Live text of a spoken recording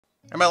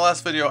In my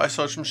last video, I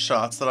showed some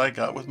shots that I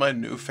got with my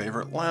new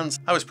favorite lens.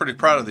 I was pretty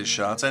proud of these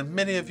shots, and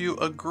many of you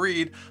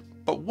agreed,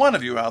 but one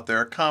of you out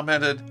there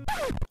commented,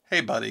 "Hey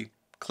buddy,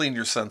 clean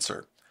your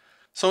sensor."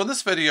 So in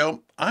this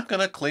video, I'm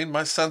going to clean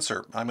my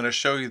sensor. I'm going to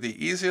show you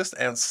the easiest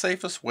and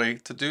safest way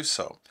to do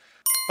so.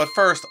 But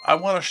first, I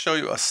want to show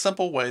you a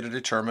simple way to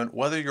determine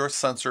whether your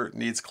sensor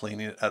needs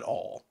cleaning at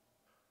all.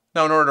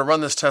 Now, in order to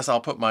run this test,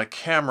 I'll put my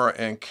camera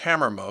in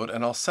camera mode,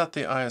 and I'll set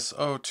the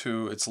ISO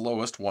to its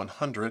lowest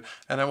 100,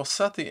 and I will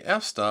set the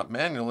f-stop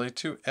manually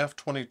to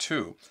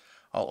f22.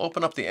 I'll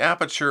open up the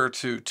aperture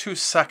to 2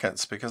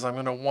 seconds because I'm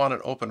going to want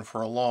it open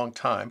for a long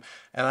time,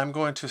 and I'm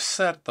going to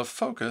set the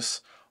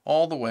focus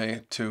all the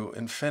way to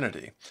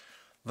infinity.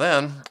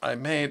 Then I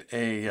made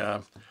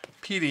a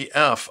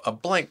PDF, a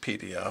blank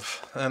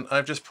PDF, and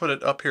I've just put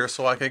it up here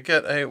so I could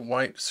get a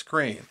white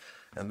screen.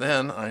 And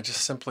then I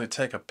just simply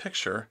take a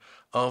picture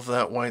of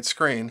that white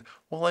screen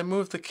while I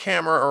move the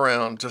camera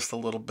around just a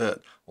little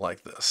bit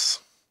like this.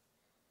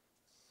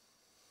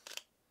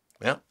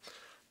 Yeah,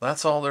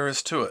 that's all there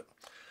is to it.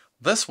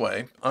 This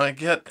way I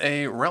get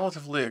a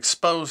relatively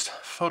exposed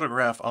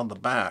photograph on the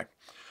back,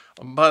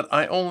 but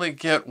I only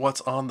get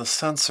what's on the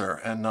sensor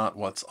and not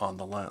what's on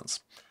the lens.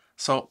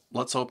 So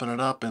let's open it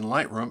up in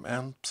Lightroom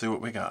and see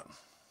what we got.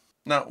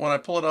 Now, when I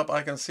pull it up,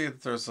 I can see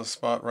that there's a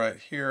spot right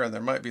here, and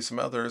there might be some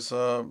others,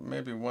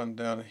 maybe one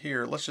down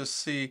here. Let's just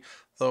see,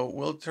 though.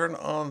 We'll turn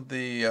on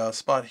the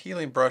spot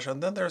healing brush,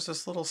 and then there's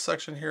this little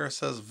section here that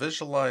says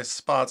visualize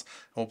spots.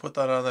 We'll put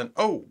that on then.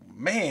 Oh,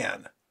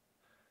 man!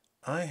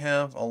 I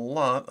have a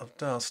lot of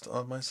dust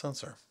on my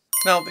sensor.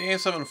 Now, the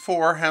A7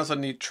 IV has a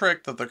neat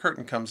trick that the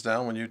curtain comes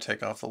down when you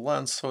take off the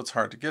lens, so it's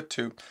hard to get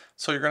to.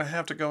 So you're going to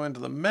have to go into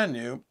the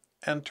menu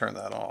and turn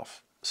that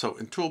off. So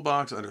in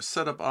Toolbox, under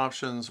Setup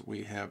Options,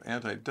 we have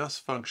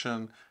Anti-Dust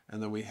function,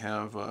 and then we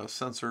have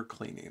Sensor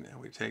Cleaning.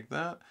 And we take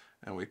that,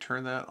 and we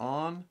turn that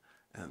on,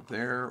 and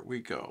there we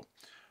go.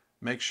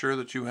 Make sure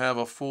that you have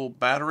a full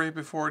battery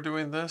before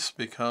doing this,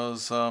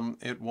 because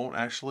it won't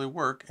actually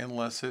work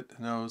unless it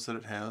knows that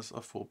it has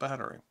a full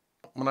battery.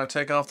 When I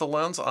take off the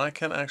lens, I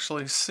can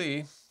actually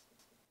see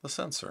the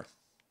sensor.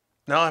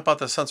 Now, I bought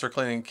the sensor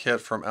cleaning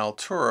kit from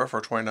Altura for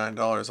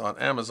 $29 on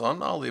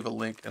Amazon. I'll leave a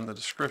link in the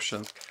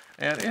description.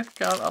 And it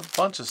got a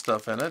bunch of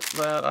stuff in it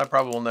that I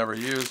probably will never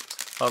use.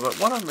 But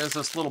one of them is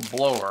this little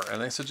blower,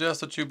 and they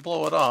suggest that you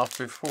blow it off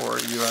before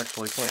you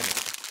actually clean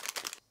it.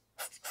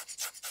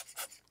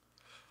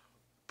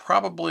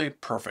 Probably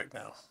perfect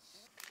now.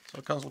 So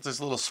it comes with these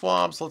little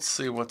swabs. Let's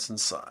see what's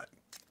inside.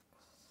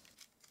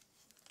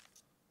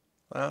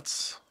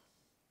 That's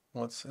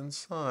what's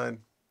inside.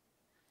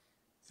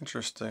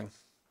 Interesting.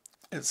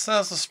 It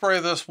says to spray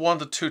this 1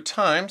 to 2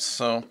 times,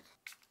 so.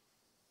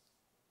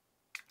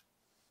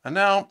 And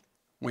now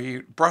we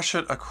brush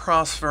it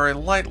across very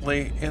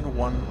lightly in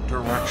one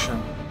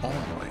direction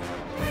only.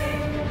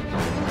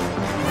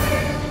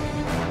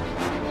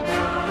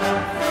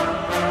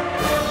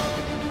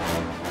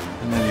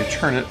 And then you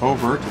turn it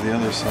over to the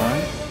other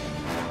side.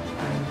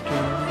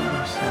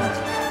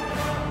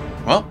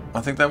 Well,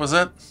 I think that was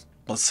it.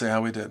 Let's see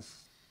how we did.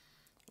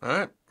 All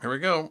right, here we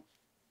go.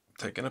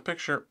 Taking a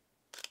picture.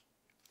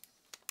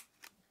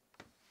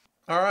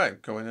 All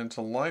right, going into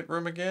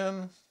Lightroom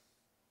again.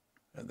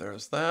 And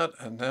there's that.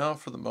 And now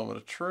for the moment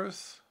of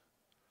truth.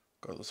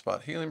 Go to the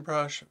spot healing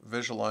brush,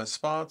 visualize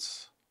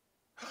spots.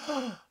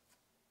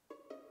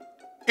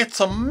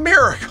 It's a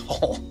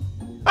miracle!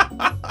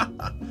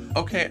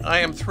 Okay, I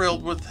am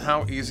thrilled with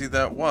how easy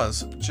that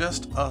was.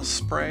 Just a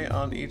spray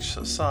on each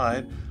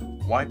side,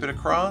 wipe it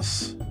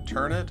across,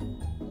 turn it,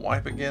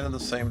 wipe again in the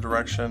same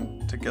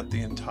direction to get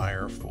the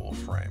entire full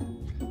frame.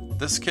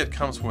 This kit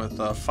comes with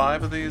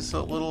 5 of these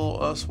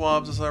little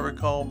swabs, as I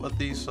recall, but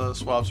these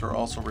swabs are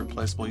also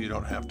replaceable. You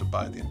don't have to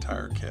buy the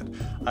entire kit.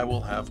 I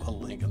will have a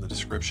link in the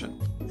description.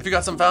 If you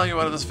got some value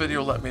out of this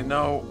video, let me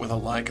know with a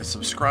like and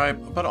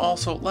subscribe, but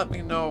also let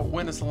me know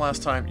when is the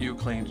last time you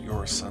cleaned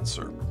your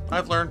sensor.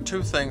 I've learned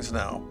 2 things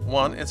now.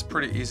 One, it's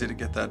pretty easy to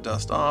get that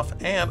dust off,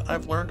 and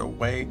I've learned a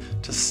way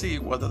to see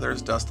whether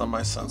there's dust on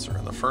my sensor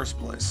in the first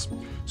place.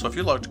 So if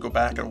you'd like to go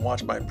back and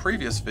watch my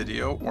previous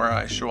video where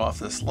I show off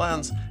this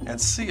lens and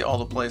see all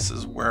the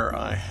places where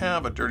I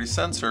have a dirty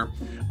sensor,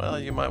 well,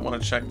 you might want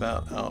to check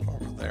that out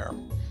over there.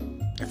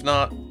 If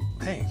not,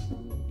 hey,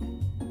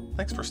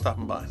 thanks for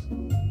stopping by.